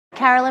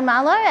Karolyn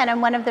and I'm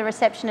one of the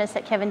receptionists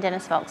at Kevin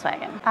Dennis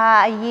Volkswagen.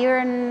 A year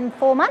and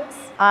 4 months.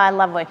 I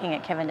love working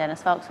at Kevin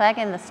Dennis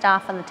Volkswagen. The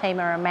staff and the team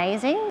are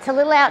amazing. It's a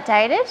little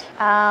outdated,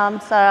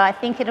 so I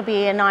think it'll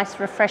be a nice,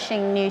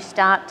 refreshing new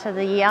start to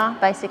the year,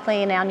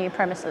 basically in our new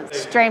premises.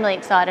 Extremely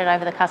excited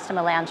over the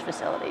customer lounge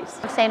facilities.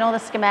 I've seen all the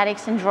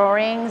schematics and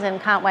drawings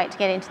and can't wait to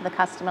get into the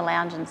customer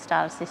lounge and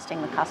start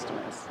assisting the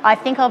customers. I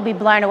think I'll be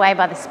blown away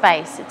by the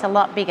space. It's a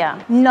lot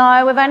bigger.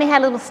 No, we've only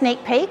had little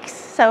sneak peeks,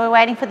 so we're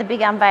waiting for the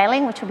big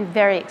unveiling, which will be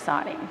very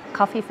exciting.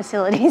 Coffee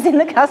facilities in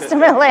the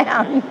customer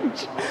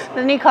lounge.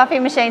 The new coffee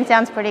machine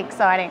sounds pretty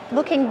exciting.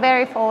 Looking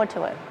very forward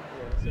to it.